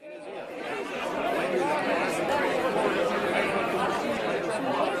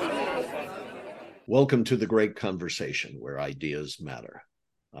Welcome to the great conversation where ideas matter.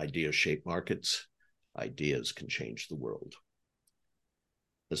 Ideas shape markets. Ideas can change the world.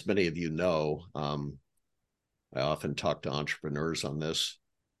 As many of you know, I often talk to entrepreneurs on this.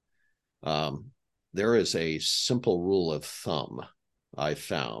 There is a simple rule of thumb I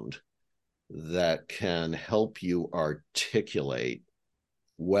found that can help you articulate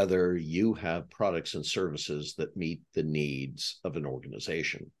whether you have products and services that meet the needs of an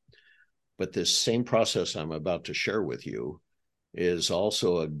organization. But this same process I'm about to share with you is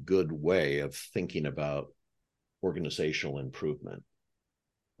also a good way of thinking about organizational improvement.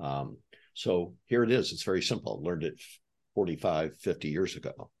 So here it is. It's very simple. I learned it 45, 50 years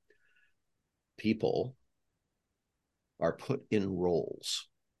ago. People are put in roles.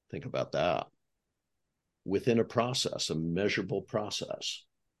 Think about that. Within a process, a measurable process.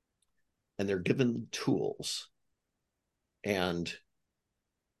 And they're given tools. And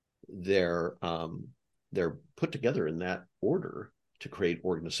they're put together in that order to create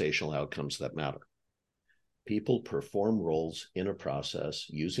organizational outcomes that matter. People perform roles in a process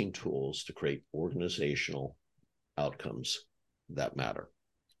using tools to create organizational outcomes that matter.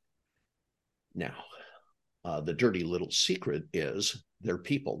 Now, the dirty little secret is they're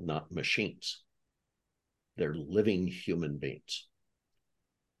people, not machines. They're living human beings.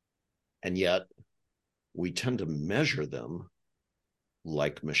 And yet, we tend to measure them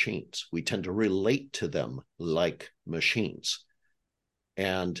like machines. We tend to relate to them like machines.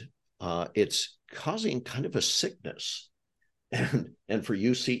 And it's causing kind of a sickness. And for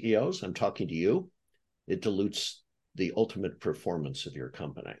you CEOs, I'm talking to you, it dilutes the ultimate performance of your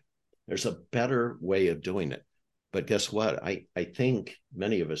company. There's a better way of doing it. But guess what? I think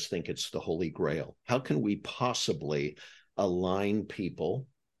many of us think it's the Holy Grail. How can we possibly align people,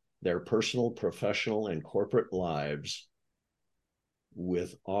 their personal, professional, and corporate lives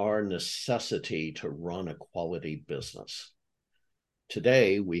with our necessity to run a quality business?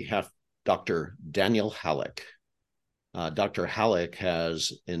 Today, we have Dr. Daniel Halleck. Dr. Halleck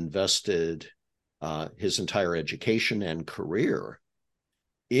has invested his entire education and career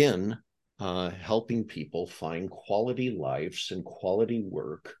in helping people find quality lives and quality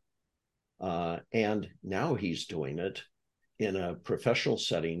work. And now he's doing it in a professional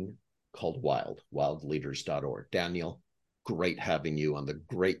setting called wildleaders.org. Daniel, great having you on the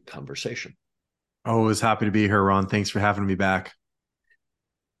great conversation. Always happy to be here, Ron. Thanks for having me back.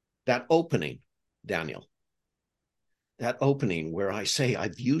 That opening, Daniel, that opening where I say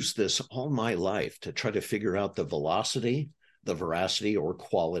I've used this all my life to try to figure out the velocity, the veracity or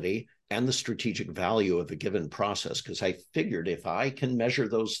quality, and the strategic value of a given process, because I figured if I can measure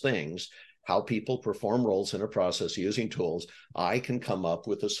those things, how people perform roles in a process using tools, I can come up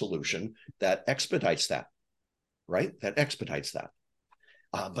with a solution that expedites that, right? That expedites that.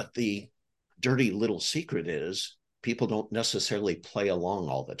 But the dirty little secret is people don't necessarily play along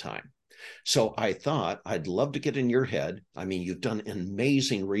all the time. So I thought I'd love to get in your head. I mean, you've done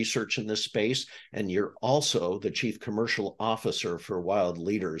amazing research in this space, and you're also the chief commercial officer for Wild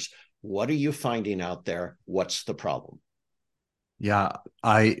Leaders. What are you finding out there? What's the problem? Yeah,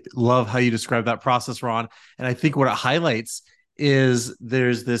 I love how you describe that process, Ron. And I think what it highlights is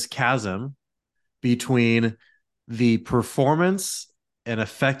there's this chasm between the performance and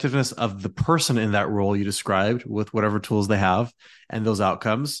effectiveness of the person in that role you described with whatever tools they have and those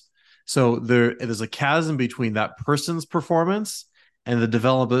outcomes. So there's a chasm between that person's performance and the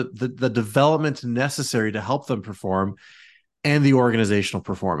development necessary to help them perform and the organizational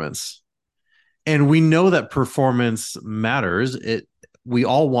performance. And we know that performance matters. We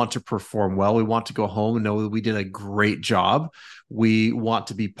all want to perform well. We want to go home and know that we did a great job. We want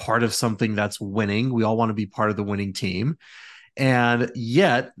to be part of something that's winning. We all want to be part of the winning team. And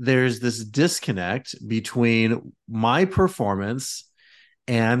yet there's this disconnect between my performance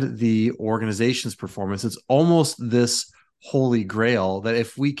and the organization's performance. It's almost this holy grail that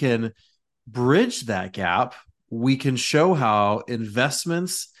if we can bridge that gap, we can show how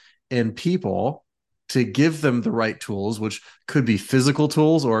investments in people to give them the right tools, which could be physical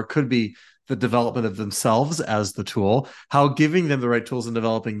tools or it could be the development of themselves as the tool, how giving them the right tools and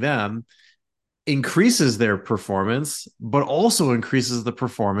developing them increases their performance, but also increases the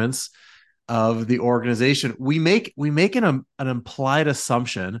performance of the organization. We make an implied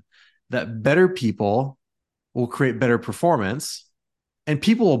assumption that better people will create better performance, and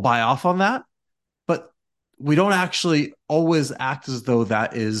people will buy off on that. But we don't actually always act as though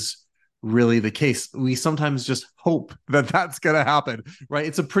that is really the case. We sometimes just hope that that's going to happen, right?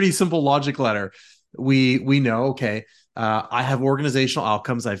 It's a pretty simple logic ladder. We know, okay, I have organizational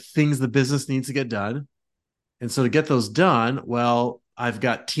outcomes. I have things the business needs to get done. And so to get those done, well, I've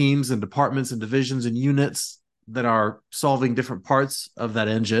got teams and departments and divisions and units that are solving different parts of that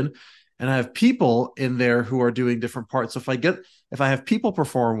engine. And I have people in there who are doing different parts. So if I have people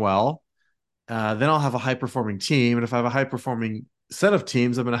perform well, then I'll have a high performing team. And if I have a high performing set of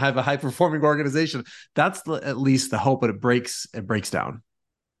teams, I'm going to have a high performing organization. That's at least the hope, but it breaks down.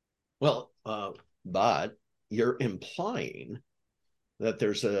 Well, but you're implying that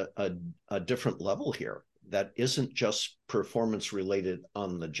there's a different level here that isn't just performance related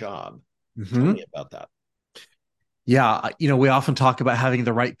on the job. Tell Mm-hmm. me about that. Yeah, we often talk about having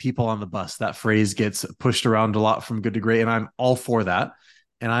the right people on the bus. That phrase gets pushed around a lot from good to great, and I'm all for that.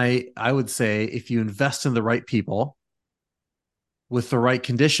 And I would say if you invest in the right people with the right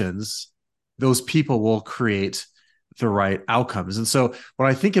conditions, those people will create the right outcomes. And so when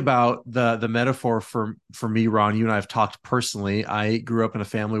I think about the metaphor for me, Ron, you and I have talked personally. I grew up in a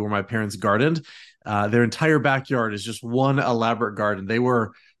family where my parents gardened. Their entire backyard is just one elaborate garden. They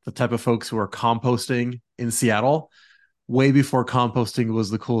were the type of folks who are composting in Seattle way before composting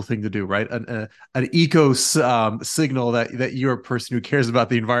was the cool thing to do, right? An eco signal that you're a person who cares about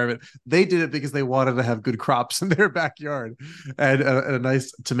the environment. They did it because they wanted to have good crops in their backyard and a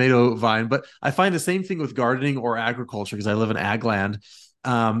nice tomato vine. But I find the same thing with gardening or agriculture because I live in ag land.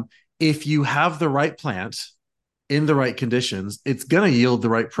 If you have the right plant in the right conditions, it's going to yield the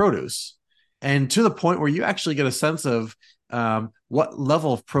right produce. And to the point where you actually get a sense of what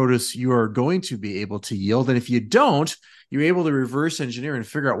level of produce you are going to be able to yield. And if you don't, you're able to reverse engineer and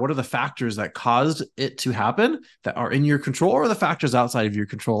figure out what are the factors that caused it to happen that are in your control or the factors outside of your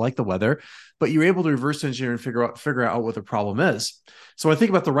control, like the weather. But you're able to reverse engineer and figure out what the problem is. So I think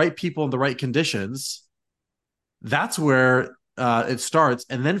about the right people in the right conditions. That's where it starts,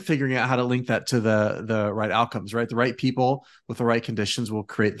 and then figuring out how to link that to the right outcomes. Right, the right people with the right conditions will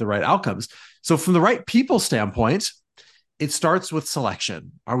create the right outcomes. So from the right people standpoint, it starts with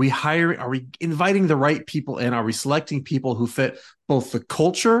selection. Are we hiring? Are we inviting the right people in? Are we selecting people who fit both the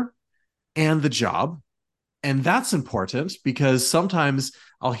culture and the job? And that's important because sometimes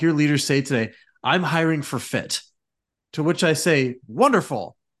I'll hear leaders say today, I'm hiring for fit, to which I say,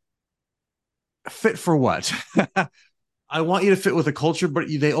 wonderful. Fit for what? I want you to fit with a culture, but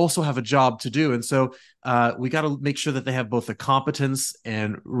they also have a job to do. And so we got to make sure that they have both the competence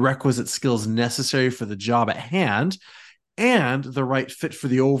and requisite skills necessary for the job at hand and the right fit for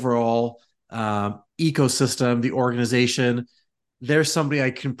the overall ecosystem, the organization. There's somebody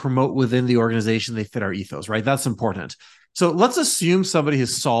I can promote within the organization. They fit our ethos, right? That's important. So let's assume somebody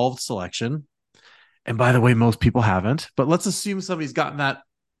has solved selection. And by the way, most people haven't, but let's assume somebody's gotten that.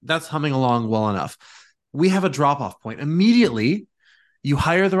 That's humming along well enough. We have a drop off point. Immediately, you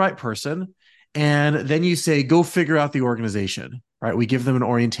hire the right person, and then you say, go figure out the organization, right? We give them an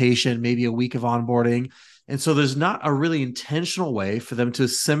orientation, maybe a week of onboarding. And so there's not a really intentional way for them to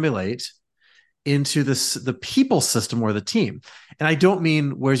assimilate into the people system or the team. And I don't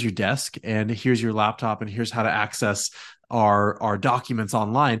mean where's your desk and here's your laptop and here's how to access our documents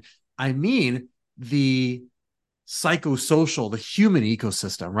online. I mean the psychosocial, the human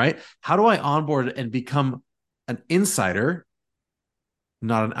ecosystem, right? How do I onboard and become an insider,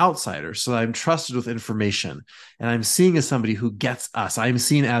 not an outsider? So I'm trusted with information and I'm seen as somebody who gets us. I'm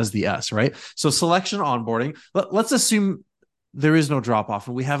seen as the us, right? So selection, onboarding. Let's assume there is no drop off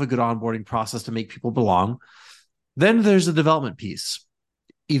and we have a good onboarding process to make people belong. Then there's the development piece.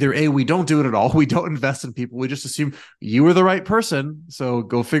 Either A, we don't do it at all. We don't invest in people. We just assume you are the right person. So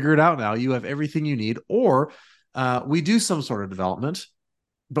go figure it out now. You have everything you need. Or we do some sort of development,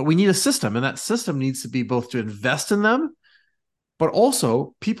 but we need a system. And that system needs to be both to invest in them, but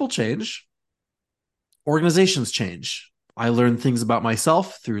also people change, organizations change. I learn things about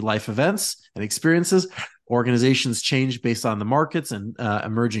myself through life events and experiences. Organizations change based on the markets and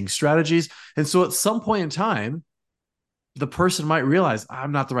emerging strategies. And so at some point in time, the person might realize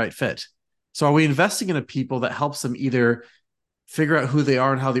I'm not the right fit. So are we investing in a people that helps them either figure out who they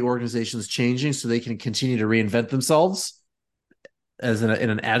are and how the organization is changing so they can continue to reinvent themselves as in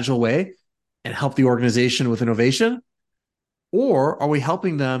an agile way and help the organization with innovation? Or are we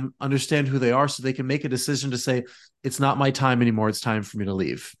helping them understand who they are so they can make a decision to say, it's not my time anymore. It's time for me to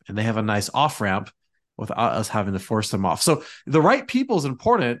leave. And they have a nice off ramp without us having to force them off. So the right people is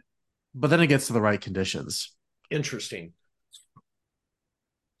important, but then it gets to the right conditions. Interesting.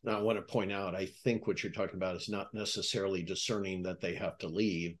 Now, I want to point out, I think what you're talking about is not necessarily discerning that they have to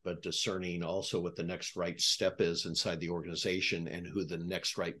leave, but discerning also what the next right step is inside the organization and who the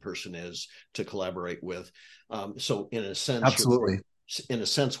next right person is to collaborate with. So in a sense, Absolutely.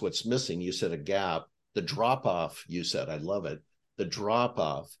 What's missing, you said a gap. The drop off, you said, I love it. The drop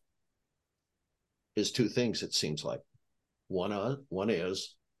off is two things, it seems like. One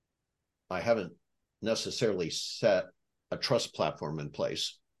is I haven't necessarily set a trust platform in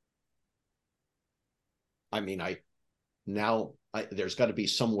place. I mean, there's got to be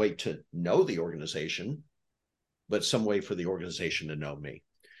some way to know the organization, but some way for the organization to know me.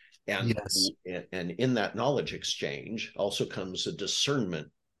 Yes. And in that knowledge exchange also comes a discernment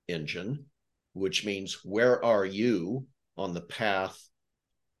engine, which means where are you on the path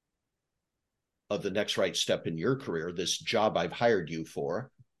of the next right step in your career, this job I've hired you for,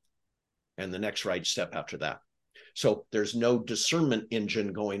 and the next right step after that. So there's no discernment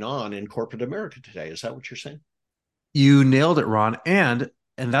engine going on in corporate America today. Is that what you're saying? You nailed it, Ron. And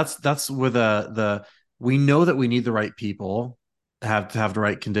that's with the we know that we need the right people to have the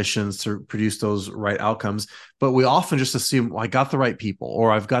right conditions to produce those right outcomes, but we often just assume, well, I got the right people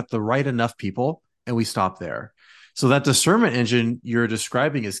or I've got the right enough people, and we stop there. So that discernment engine you're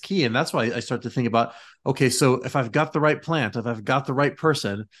describing is key. And that's why I start to think about, okay, so if I've got the right plant, if I've got the right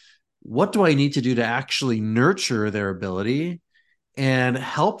person, what do I need to do to actually nurture their ability and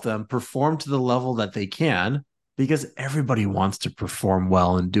help them perform to the level that they can? Because everybody wants to perform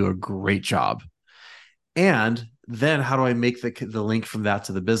well and do a great job. And then how do I make the link from that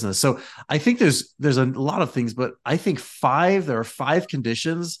to the business? So I think there's a lot of things, but I think there are five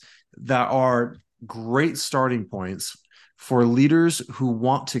conditions that are great starting points for leaders who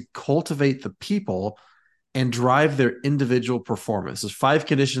want to cultivate the people and drive their individual performance. There's five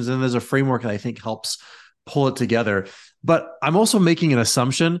conditions, and there's a framework that I think helps pull it together. But I'm also making an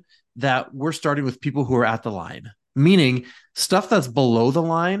assumption that we're starting with people who are at the line, meaning stuff that's below the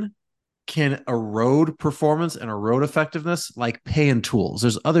line can erode performance and erode effectiveness, like pay and tools.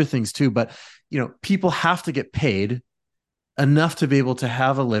 There's other things too, but people have to get paid enough to be able to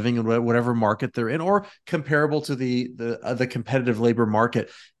have a living in whatever market they're in, or comparable to the competitive labor market.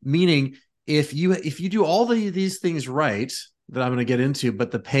 Meaning, if you do all these things right that I'm going to get into,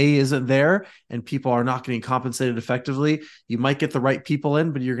 but the pay isn't there and people are not getting compensated effectively, you might get the right people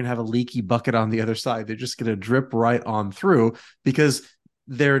in, but you're going to have a leaky bucket on the other side. They're just going to drip right on through because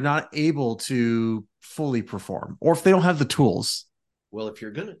they're not able to fully perform, or if they don't have the tools. Well, if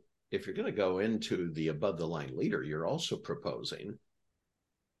you're gonna go into the above the line leader, you're also proposing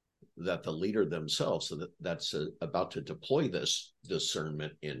that the leader themselves, so that's about to deploy this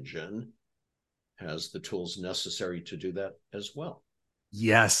discernment engine, has the tools necessary to do that as well.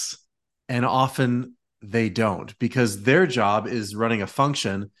 Yes. And often they don't, because their job is running a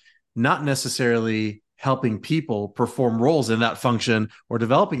function, not necessarily helping people perform roles in that function or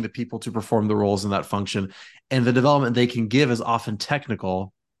developing the people to perform the roles in that function. And the development they can give is often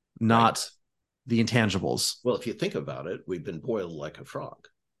technical, not right. The intangibles. Well, if you think about it, we've been boiled like a frog.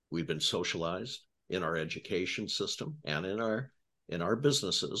 We've been socialized in our education system and in our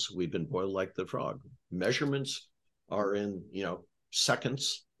businesses. We've been boiled like the frog. Measurements are in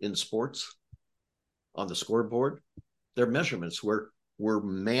seconds in sports on the scoreboard. They're measurements. We're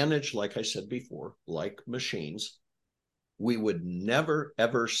managed, like I said before, like machines. We would never,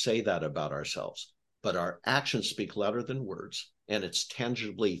 ever say that about ourselves, but our actions speak louder than words, and it's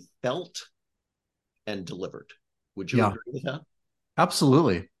tangibly felt and delivered. Would you agree with that?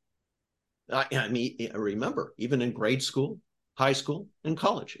 Absolutely. I mean, remember, even in grade school, high school, and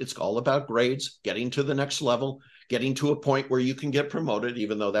college, it's all about grades, getting to the next level, getting to a point where you can get promoted,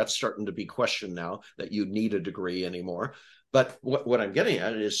 even though that's starting to be questioned now that you need a degree anymore. But what I'm getting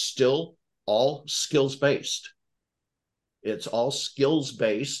at is still all skills-based. It's all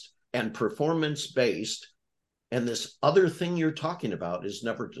skills-based and performance-based. And this other thing you're talking about is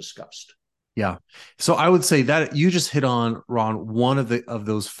never discussed. Yeah. So I would say that you just hit on, Ron, one of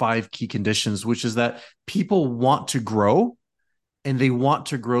those five key conditions, which is that people want to grow and they want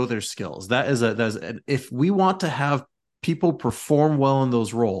to grow their skills. If we want to have people perform well in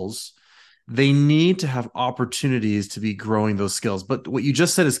those roles, they need to have opportunities to be growing those skills. But what you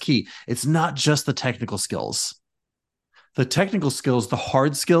just said is key. It's not just the technical skills. The technical skills, the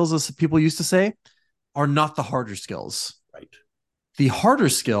hard skills, as people used to say, are not the harder skills. Right. The harder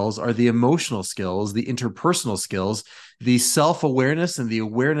skills are the emotional skills, the interpersonal skills, the self-awareness and the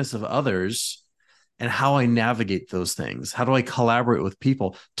awareness of others, and how I navigate those things. How do I collaborate with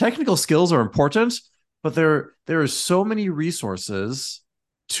people? Technical skills are important, but there are so many resources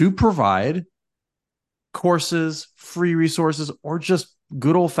to provide, courses, free resources, or just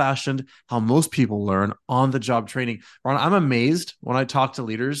good old-fashioned how most people learn on the job training. Ron, I'm amazed when I talk to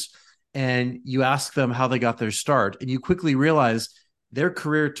leaders and you ask them how they got their start, and you quickly realize their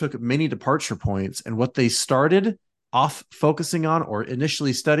career took many departure points, and what they started off focusing on or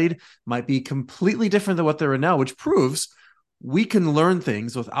initially studied might be completely different than what they're in now, which proves we can learn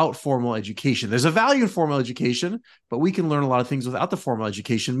things without formal education. There's a value in formal education, but we can learn a lot of things without the formal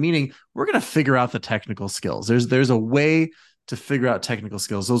education, meaning we're going to figure out the technical skills. There's a way to figure out technical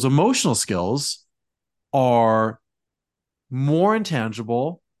skills. Those emotional skills are more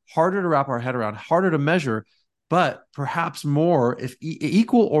intangible, harder to wrap our head around, harder to measure, but perhaps more, if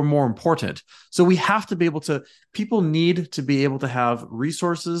equal or more important. So we have to be able to, people need to be able to have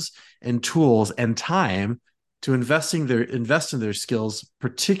resources and tools and time to invest in their skills,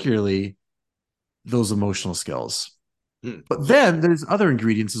 particularly those emotional skills. But then there's other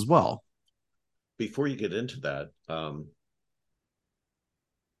ingredients as well. Before you get into that,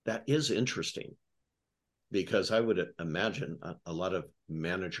 that is interesting, because I would imagine a lot of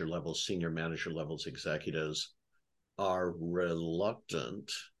manager levels, senior manager levels executives are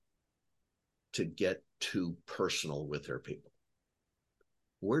reluctant to get too personal with their people.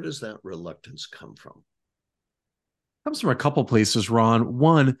 Where does that reluctance come from? It comes from a couple places, Ron.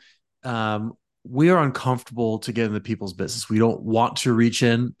 One, we are uncomfortable to get into people's business. We don't want to reach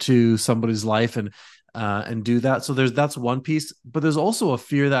into somebody's life and do that. So that's one piece. But there's also a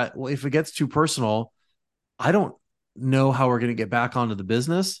fear that, well, if it gets too personal, I don't know how we're going to get back onto the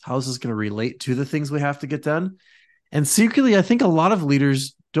business. How is this going to relate to the things we have to get done? And secretly, I think a lot of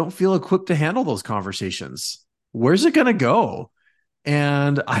leaders don't feel equipped to handle those conversations. Where's it going to go?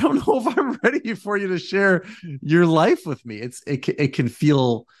 And I don't know if I'm ready for you to share your life with me. It can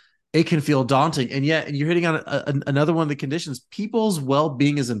feel daunting, and yet you're hitting on another one of the conditions. People's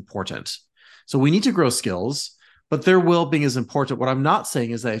well-being is important, so we need to grow skills, but their well-being is important. What I'm not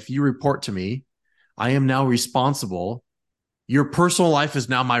saying is that if you report to me, I am now responsible. Your personal life is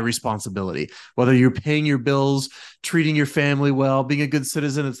now my responsibility. Whether you're paying your bills, treating your family well, being a good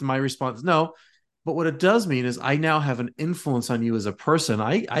citizen, it's my response. No. But what it does mean is I now have an influence on you as a person.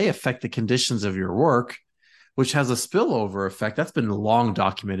 I affect the conditions of your work, which has a spillover effect. That's been long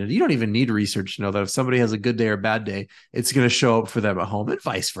documented. You don't even need research to know that if somebody has a good day or bad day, it's going to show up for them at home and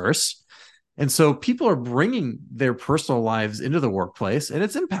vice versa. And so people are bringing their personal lives into the workplace, and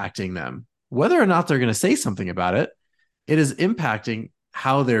it's impacting them. Whether or not they're going to say something about it, it is impacting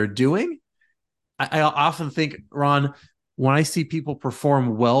how they're doing. I often think, Ron, when I see people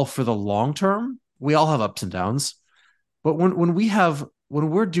perform well for the long term, we all have ups and downs. But when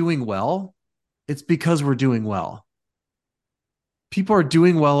we're doing well, it's because we're doing well. People are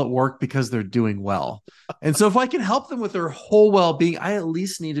doing well at work because they're doing well. And so if I can help them with their whole well-being, I at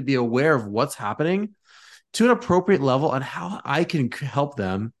least need to be aware of what's happening to an appropriate level and how I can help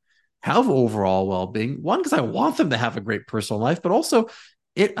them have overall well-being. One, because I want them to have a great personal life, but also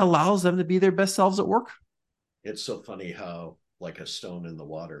it allows them to be their best selves at work. It's so funny how, like a stone in the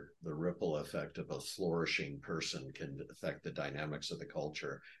water, the ripple effect of a flourishing person can affect the dynamics of the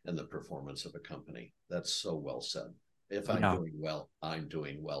culture and the performance of a company. That's so well said. If I'm doing well, I'm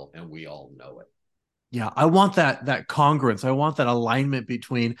doing well, and we all know it. Yeah, I want that congruence. I want that alignment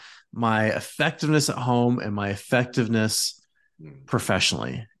between my effectiveness at home and my effectiveness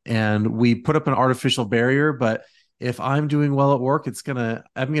professionally. And we put up an artificial barrier, but if I'm doing well at work, I'm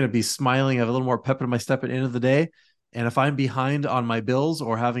gonna be smiling, have a little more pep in my step at the end of the day. And if I'm behind on my bills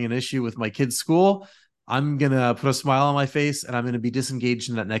or having an issue with my kid's school, I'm gonna put a smile on my face and I'm gonna be disengaged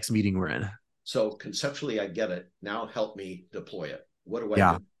in that next meeting we're in. So conceptually, I get it. Now help me deploy it. What do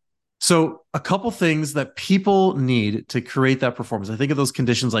I do? So a couple things that people need to create that performance. I think of those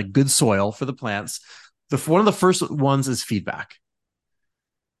conditions like good soil for the plants. One of the first ones is feedback.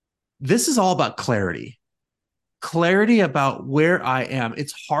 This is all about clarity about where I am.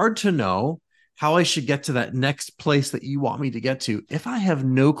 It's hard to know how I should get to that next place that you want me to get to if I have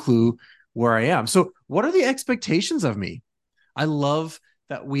no clue where I am. So what are the expectations of me? I love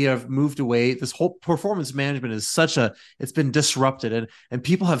that we have moved away. This whole performance management is it's been disrupted, and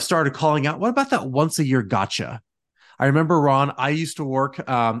people have started calling out, what about that once a year gotcha? I remember, Ron, I used to work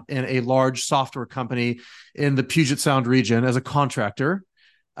in a large software company in the Puget Sound region as a contractor.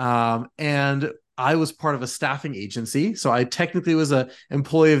 And I was part of a staffing agency. So I technically was an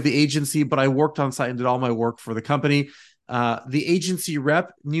employee of the agency, but I worked on site and did all my work for the company. The agency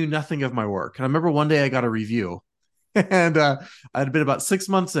rep knew nothing of my work. And I remember one day I got a review and I'd been about 6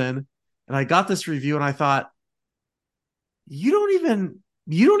 months in and I got this review and I thought, you don't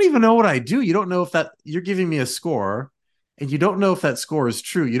even know what I do. You don't know if that you're giving me a score and you don't know if that score is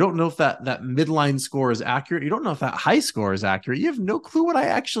true. You don't know if that midline score is accurate. You don't know if that high score is accurate. You have no clue what I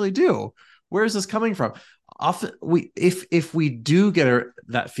actually do. Where is this coming from? Often if we do get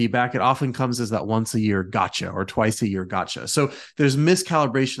that feedback, it often comes as that once a year gotcha or twice a year gotcha. So there's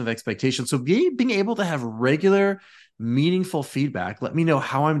miscalibration of expectations. So being able to have regular, meaningful feedback, let me know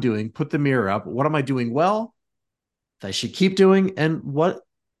how I'm doing, put the mirror up. What am I doing well? that I should keep doing, and what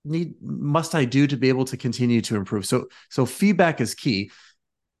must I do to be able to continue to improve. So feedback is key.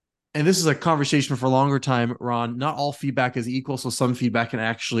 And this is a conversation for a longer time, Ron. Not all feedback is equal. So some feedback can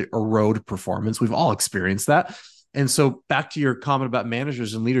actually erode performance. We've all experienced that. And so back to your comment about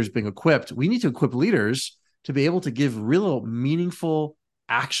managers and leaders being equipped, we need to equip leaders to be able to give real meaningful,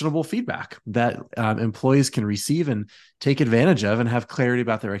 actionable feedback that employees can receive and take advantage of and have clarity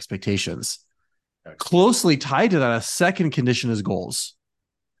about their expectations. Excellent. Closely tied to that, a second condition is goals.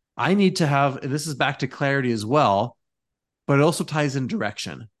 I need to have, and this is back to clarity as well, but it also ties in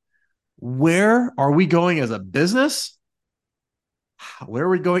direction. Where are we going as a business? Where are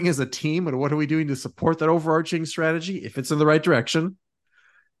we going as a team? And what are we doing to support that overarching strategy if it's in the right direction?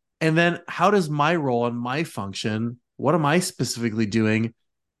 And then how does my role and my function, what am I specifically doing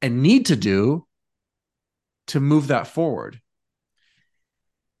and need to do to move that forward?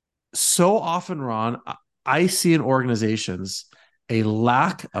 So often, Ron, I see in organizations a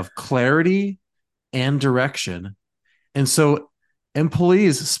lack of clarity and direction. And so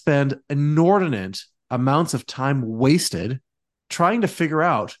employees spend inordinate amounts of time wasted trying to figure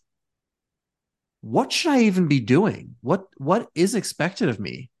out, what should I even be doing? What is expected of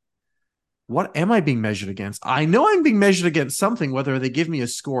me? What am I being measured against? I know I'm being measured against something, whether they give me a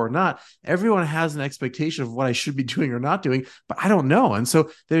score or not. Everyone has an expectation of what I should be doing or not doing, but I don't know. And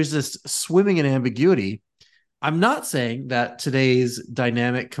so there's this swimming in ambiguity. I'm not saying that today's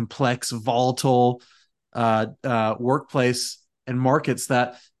dynamic, complex, volatile workplace and markets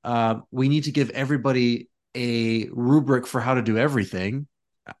that we need to give everybody a rubric for how to do everything.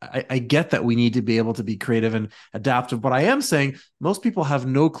 I get that we need to be able to be creative and adaptive, but I am saying most people have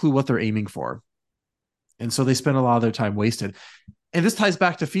no clue what they're aiming for. And so they spend a lot of their time wasted. And this ties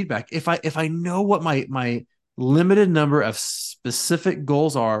back to feedback. If I know what my limited number of specific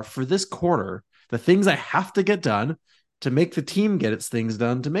goals are for this quarter, the things I have to get done to make the team get its things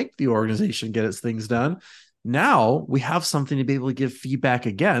done, to make the organization get its things done, now we have something to be able to give feedback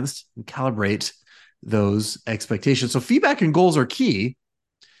against and calibrate those expectations. So feedback and goals are key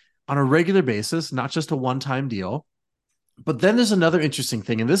on a regular basis, not just a one-time deal. But then there's another interesting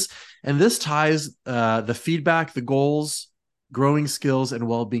thing, and this ties the feedback, the goals, growing skills, and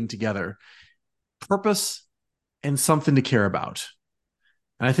well-being together. Purpose and something to care about.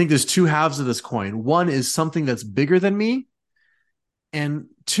 And I think there's two halves of this coin. One is something that's bigger than me, and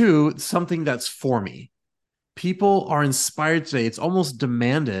two, something that's for me. People are inspired today. It's almost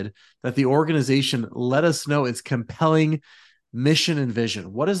demanded that the organization let us know its compelling mission and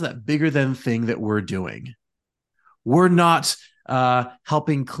vision. What is that bigger than thing that we're doing? We're not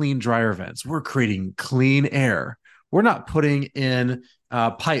helping clean dryer vents. We're creating clean air. We're not putting in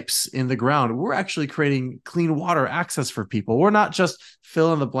pipes in the ground. We're actually creating clean water access for people. We're not just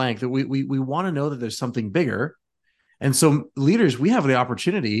fill in the blank. That we want to know that there's something bigger. And so leaders, we have the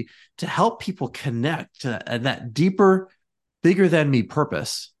opportunity to help people connect to that deeper, bigger than me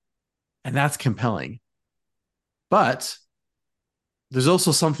purpose. And that's compelling. But there's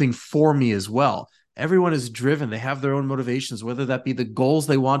also something for me as well. Everyone is driven. They have their own motivations, whether that be the goals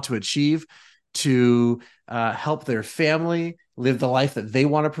they want to achieve, to help their family live the life that they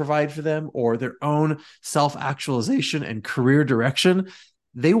want to provide for them, or their own self-actualization and career direction.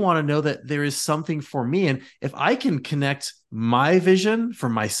 They want to know that there is something for me. And if I can connect my vision for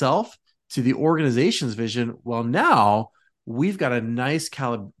myself to the organization's vision, well, now we've got a nice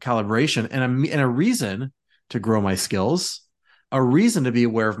calibration and a reason to grow my skills, a reason to be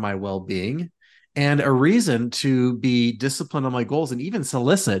aware of my well-being, and a reason to be disciplined on my goals and even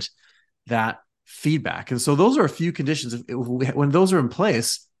solicit that feedback. And so those are a few conditions. When those are in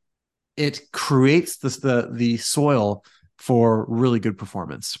place, it creates the soil for really good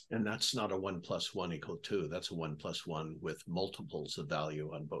performance. And that's not a 1 + 1 = 2. That's a 1 + 1 with multiples of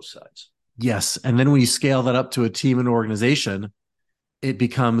value on both sides. Yes. And then when you scale that up to a team and organization, it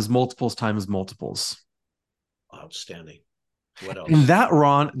becomes multiples times multiples. Outstanding. What else? And that,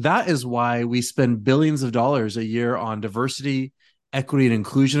 Ron, that is why we spend billions of dollars a year on diversity, equity, and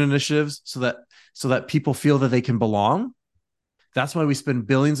inclusion initiatives so that people feel that they can belong. That's why we spend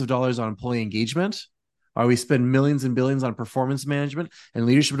billions of dollars on employee engagement. Or we spend millions and billions on performance management and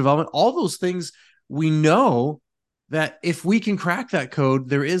leadership development. All those things, we know that if we can crack that code,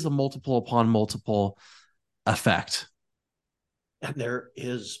 there is a multiple upon multiple effect. And there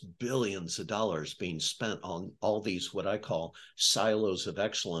is billions of dollars being spent on all these, what I call silos of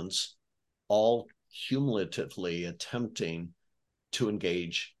excellence, all cumulatively attempting to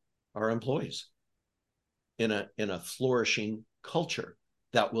engage our employees in a flourishing culture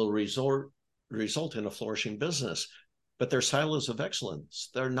that will result in a flourishing business. But they're silos of excellence.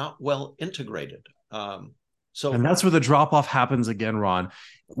 They're not well integrated. And So that's where the drop off happens again, Ron.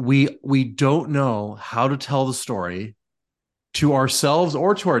 We don't know how to tell the story to ourselves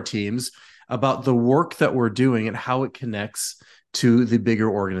or to our teams about the work that we're doing and how it connects to the bigger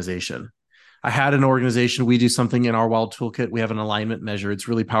organization. I had an organization. We do something in our Wild Toolkit. We have an alignment measure. It's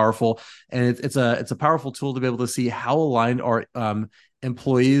really powerful, and it's a powerful tool to be able to see how aligned are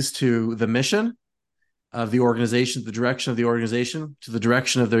employees to the mission of the organization, the direction of the organization, to the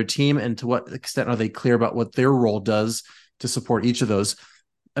direction of their team, and to what extent are they clear about what their role does to support each of those.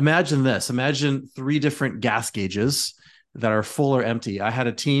 Imagine this. Imagine three different gas gauges that are full or empty. I had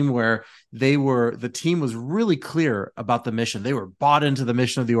a team where the team was really clear about the mission. They were bought into the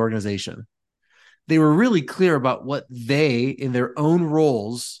mission of the organization. They were really clear about what they, in their own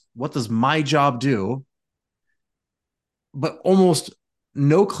roles, what does my job do? But almost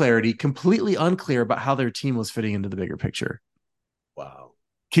no clarity, completely unclear about how their team was fitting into the bigger picture. wow.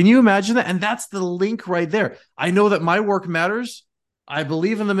 Can you imagine that? And that's the link right there. I know that my work matters. I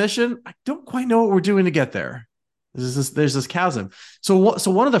believe in the mission. I don't quite know what we're doing to get there. There's this chasm. So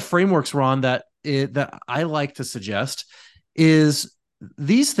one of the frameworks, Ron, that I like to suggest is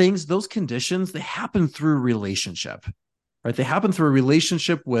these things, those conditions, they happen through relationship, right? They happen through a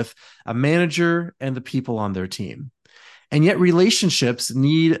relationship with a manager and the people on their team. And yet relationships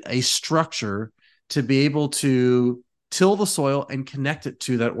need a structure to be able to till the soil and connect it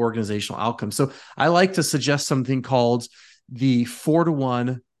to that organizational outcome. So I like to suggest something called the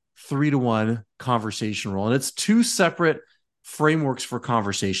 4-to-1, 3-to-1 conversation rule. And it's two separate frameworks for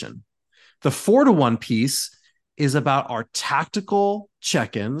conversation. The 4-to-1 piece is about our tactical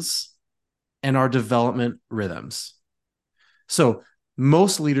check-ins and our development rhythms. So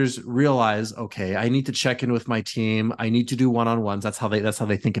most leaders realize, okay, I need to check in with my team. I need to do one-on-ones. That's how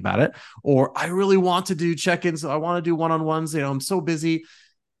they think about it. Or I really want to do check-ins. I want to do one-on-ones. I'm so busy.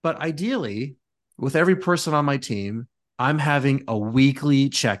 But ideally, with every person on my team, I'm having a weekly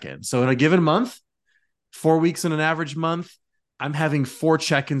check-in. So in a given month, 4 weeks in an average month, I'm having 4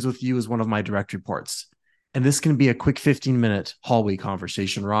 check-ins with you as one of my direct reports. And this can be a quick 15-minute hallway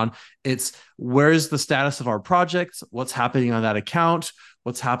conversation, Ron. It's where's the status of our projects? What's happening on that account?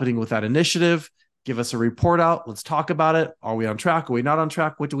 What's happening with that initiative? Give us a report out. Let's talk about it. Are we on track? Are we not on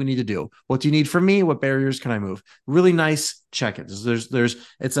track? What do we need to do? What do you need from me? What barriers can I move? Really nice check-ins.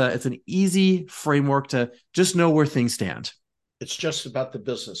 It's an easy framework to just know where things stand. It's just about the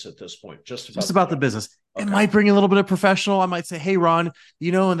business at this point. Just about the business. Okay. It might bring a little bit of professional. I might say, hey, Ron,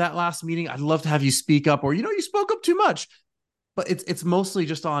 in that last meeting, I'd love to have you speak up, or, you spoke up too much. But it's mostly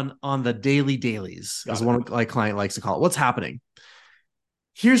just on the dailies, as one like client likes to call it. What's happening?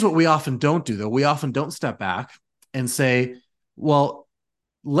 Here's what we often don't do, though. We often don't step back and say, well,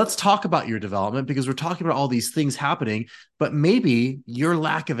 let's talk about your development, because we're talking about all these things happening, but maybe your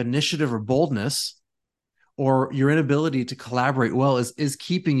lack of initiative or boldness or your inability to collaborate well is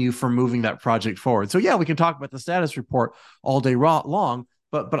keeping you from moving that project forward. So yeah, we can talk about the status report all day long,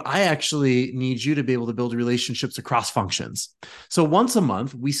 but I actually need you to be able to build relationships across functions. So once a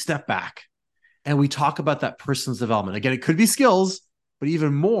month, we step back and we talk about that person's development. Again, it could be skills, but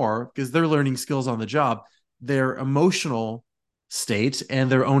even more, because they're learning skills on the job, their emotional state and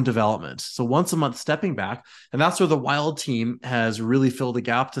their own development. So once a month, stepping back, and that's where the Wild team has really filled a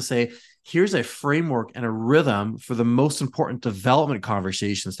gap to say, here's a framework and a rhythm for the most important development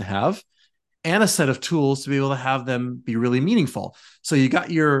conversations to have, and a set of tools to be able to have them be really meaningful. So you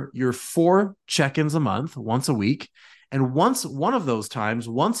got your 4 check-ins a month, once a week. And once one of those times,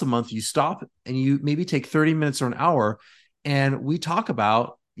 once a month, you stop and you maybe take 30 minutes or an hour, and we talk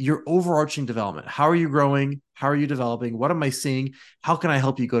about your overarching development. How are you growing? How are you developing? What am I seeing? How can I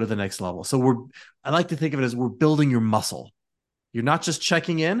help you go to the next level? So I like to think of it as we're building your muscle. You're not just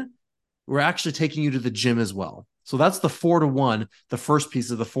checking in, we're actually taking you to the gym as well. So that's the 4-to-1, the first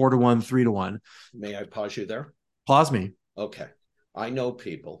piece of the 4-to-1, 3-to-1. May I pause you there? Pause me. Okay. I know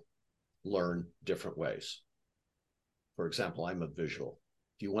people learn different ways. For example, I'm a visual.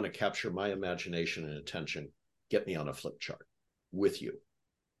 If you want to capture my imagination and attention, get me on a flip chart with you,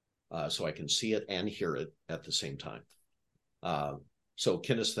 so I can see it and hear it at the same time. So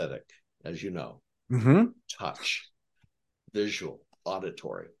kinesthetic, as you know, touch, visual,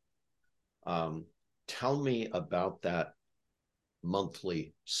 auditory. Tell me about that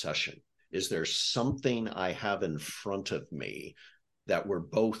monthly session. Is there something I have in front of me that we're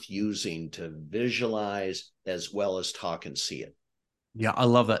both using to visualize as well as talk and see it? Yeah, I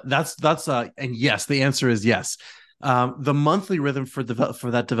love that. That's and yes, the answer is yes. The monthly rhythm for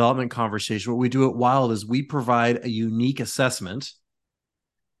that development conversation, what we do at Wild is we provide a unique assessment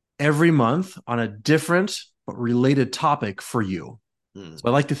every month on a different but related topic for you. Mm. So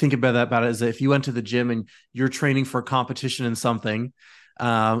I like to think about it as if you went to the gym and you're training for a competition in something.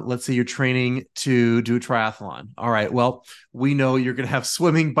 Let's say you're training to do a triathlon. All right. Well, we know you're going to have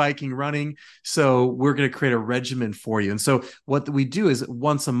swimming, biking, running. So we're going to create a regimen for you. And so what we do is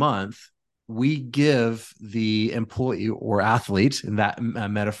once a month, we give the employee or athlete in that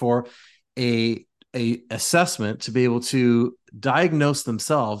metaphor a assessment to be able to diagnose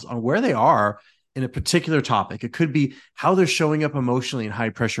themselves on where they are in a particular topic. It could be how they're showing up emotionally in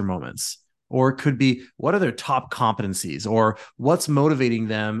high pressure moments, or it could be what are their top competencies, or what's motivating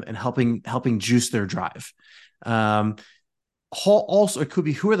them and helping juice their drive. Also, it could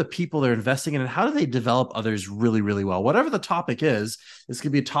be who are the people they're investing in and how do they develop others really, really well. Whatever the topic is, this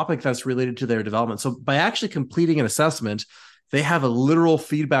could be a topic that's related to their development. So by actually completing an assessment, they have a literal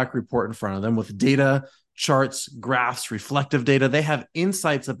feedback report in front of them with data, charts, graphs, reflective data. They have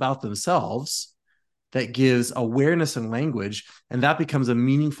insights about themselves that gives awareness and language, and that becomes a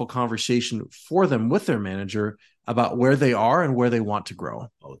meaningful conversation for them with their manager about where they are and where they want to grow.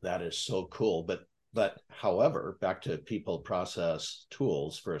 Oh, that is so cool. But however, back to people, process,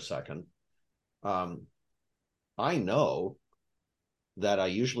 tools for a second. I know that I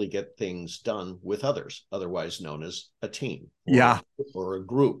usually get things done with others, otherwise known as a team or a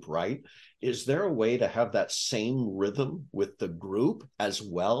group, right? Is there a way to have that same rhythm with the group as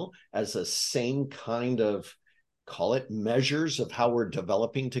well as the same kind of, call it, measures of how we're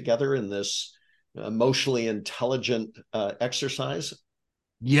developing together in this emotionally intelligent exercise?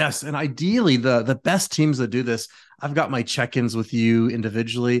 Yes, and ideally the best teams that do this, I've got my check-ins with you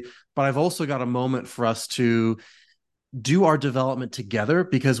individually, but I've also got a moment for us to do our development together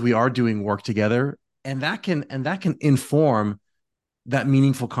because we are doing work together, and that can inform that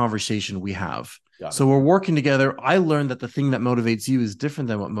meaningful conversation we have. So we're working together. I learned that the thing that motivates you is different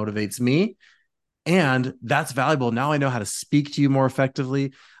than what motivates me, and that's valuable. Now I know how to speak to you more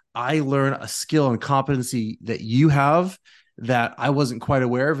effectively. I learn a skill and competency that you have that I wasn't quite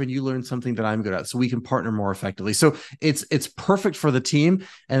aware of, and you learn something that I'm good at, so we can partner more effectively. So it's perfect for the team,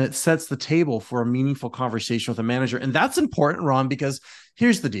 and it sets the table for a meaningful conversation with a manager. And that's important, Ron, because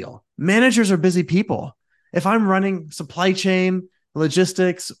here's the deal. Managers are busy people. If I'm running supply chain,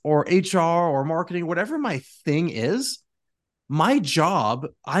 logistics, or HR or marketing, whatever my thing is, my job,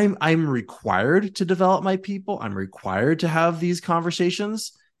 I'm required to develop my people. I'm required to have these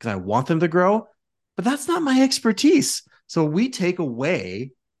conversations because I want them to grow, but that's not my expertise. So we take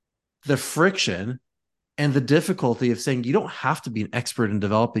away the friction and the difficulty of saying you don't have to be an expert in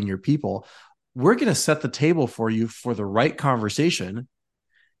developing your people. We're going to set the table for you for the right conversation.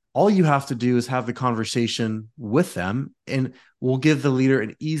 All you have to do is have the conversation with them, and we'll give the leader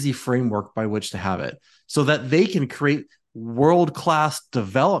an easy framework by which to have it so that they can create world-class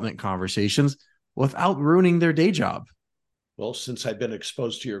development conversations without ruining their day job. Well, since I've been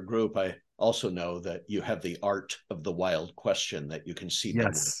exposed to your group, I also know that you have the art of the wild question that you can see them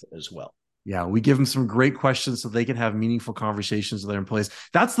with as well. Yeah, we give them some great questions so they can have meaningful conversations with their employees.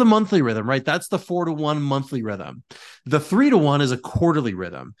 That's the monthly rhythm, right? That's the 4-to-1 monthly rhythm. The 3-to-1 is a quarterly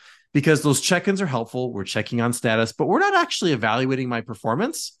rhythm because those check-ins are helpful. We're checking on status, but we're not actually evaluating my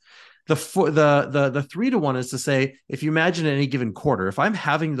performance. The 3-to-1 is to say, if you imagine any given quarter, if I'm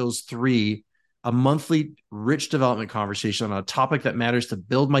having those three, a monthly rich development conversation on a topic that matters to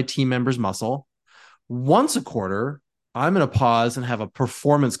build my team members' muscle, once a quarter, I'm going to pause and have a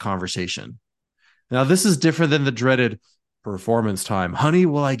performance conversation. Now, this is different than the dreaded performance time. Honey,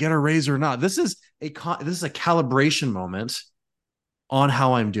 will I get a raise or not? This is a calibration moment on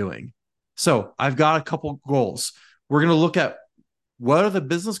how I'm doing. So I've got a couple goals. We're going to look at what are the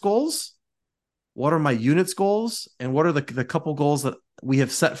business goals, what are my units goals, and what are the couple goals that we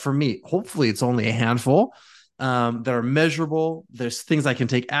have set for me. Hopefully it's only a handful that are measurable. There's things I can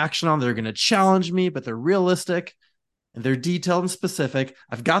take action on that are going to challenge me, but they're realistic and they're detailed and specific.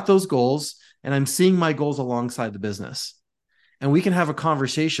 I've got those goals, and I'm seeing my goals alongside the business. And we can have a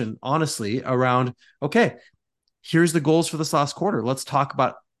conversation, honestly, around, okay, here's the goals for this last quarter. Let's talk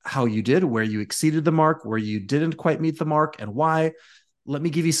about how you did, where you exceeded the mark, where you didn't quite meet the mark, and why. Let me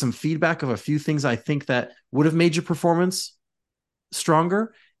give you some feedback of a few things I think that would have made your performance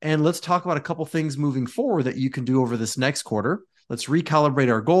stronger. And let's talk about a couple things moving forward that you can do over this next quarter. Let's recalibrate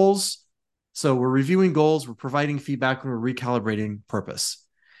our goals. So we're reviewing goals, we're providing feedback, and we're recalibrating purpose.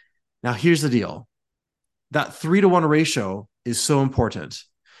 Now, here's the deal. That 3-to-1 ratio is so important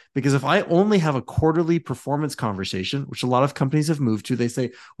because if I only have a quarterly performance conversation, which a lot of companies have moved to, they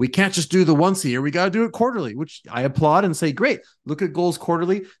say, we can't just do the once a year, we got to do it quarterly, which I applaud and say, great, look at goals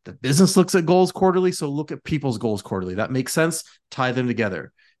quarterly. The business looks at goals quarterly, so look at people's goals quarterly. That makes sense. Tie them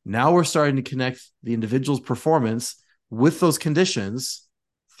together. Now we're starting to connect the individual's performance with those conditions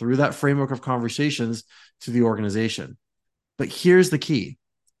through that framework of conversations to the organization. But here's the key.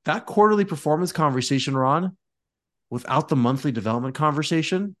 That quarterly performance conversation, Ron, without the monthly development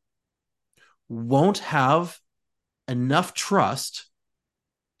conversation, won't have enough trust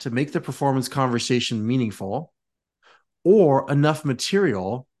to make the performance conversation meaningful or enough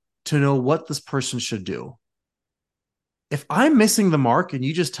material to know what this person should do. If I'm missing the mark and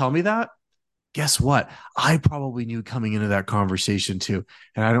you just tell me that, guess what? I probably knew coming into that conversation too.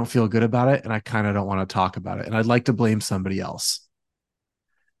 And I don't feel good about it. And I kind of don't want to talk about it. And I'd like to blame somebody else.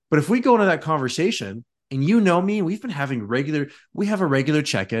 But if we go into that conversation and you know me, we have a regular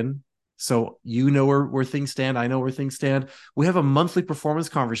check-in. So you know where things stand. I know where things stand. We have a monthly performance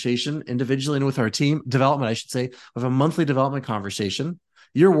conversation individually and with our team development, I should say. We have a monthly development conversation.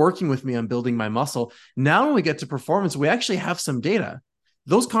 You're working with me on building my muscle. Now, when we get to performance, we actually have some data.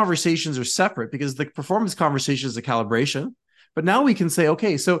 Those conversations are separate because the performance conversation is a calibration. But now we can say,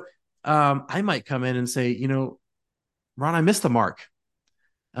 okay, so I might come in and say, Ron, I missed the mark.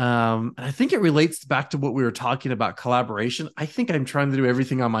 And I think it relates back to what we were talking about collaboration. I think I'm trying to do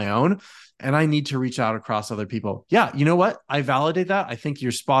everything on my own and I need to reach out across other people. Yeah, you know what? I validate that. I think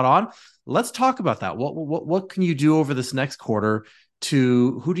you're spot on. Let's talk about that. What can you do over this next quarter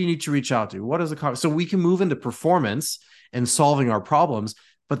to who do you need to reach out to? What is the so we can move into performance and solving our problems,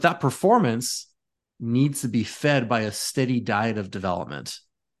 but that performance needs to be fed by a steady diet of development.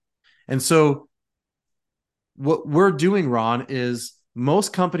 And so what we're doing, Ron, is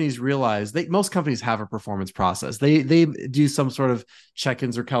most companies have a performance process. They do some sort of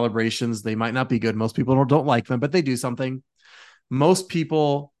check-ins or calibrations. They might not be good. Most people don't like them, but they do something. Most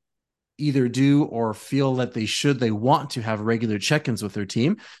people either do or feel that they want to have regular check-ins with their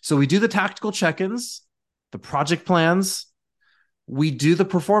team. So we do the tactical check-ins, the project plans, we do the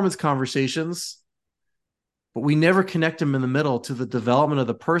performance conversations, but we never connect them in the middle to the development of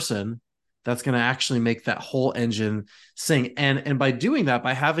the person that's going to actually make that whole engine sing. And by doing that,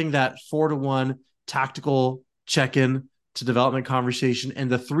 by having that 4-to-1 tactical check-in to development conversation and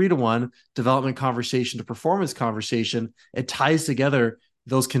the 3-to-1 development conversation to performance conversation, it ties together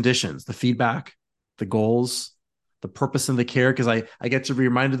those conditions, the feedback, the goals, the purpose and the care, because I get to be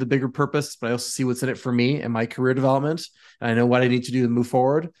reminded of the bigger purpose, but I also see what's in it for me and my career development. And I know what I need to do to move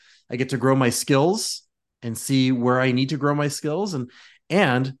forward. I get to grow my skills and see where I need to grow my skills.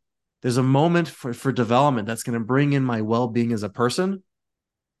 And there's a moment for development that's going to bring in my well-being as a person,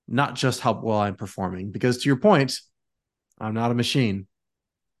 not just how well I'm performing. Because to your point, I'm not a machine.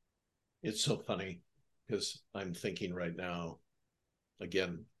 It's so funny because I'm thinking right now,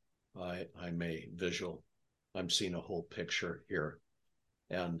 again, I'm a visual. I'm seeing a whole picture here.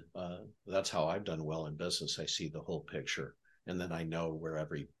 And that's how I've done well in business. I see the whole picture. And then I know where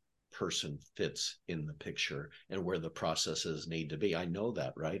every person fits in the picture and where the processes need to be. I know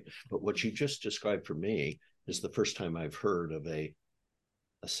that, right? But what you just described for me is the first time I've heard of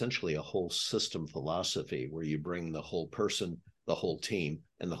essentially a whole system philosophy where you bring the whole person, the whole team,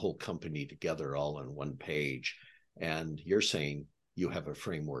 and the whole company together all on one page. And you're saying you have a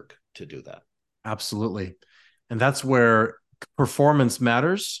framework to do that. Absolutely. And that's where performance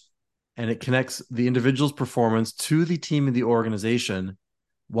matters, and it connects the individual's performance to the team and the organization,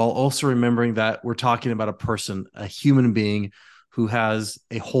 while also remembering that we're talking about a person, a human being who has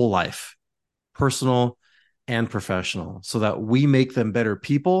a whole life, personal and professional, so that we make them better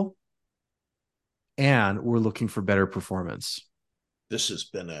people and we're looking for better performance. This has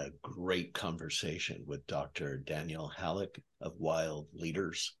been a great conversation with Dr. Daniel Halleck of Wild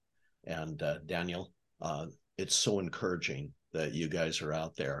Leaders. And Daniel, it's so encouraging that you guys are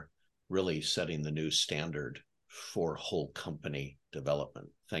out there really setting the new standard for whole company development.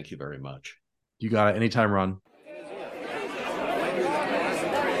 Thank you very much. You got it. Anytime, Ron.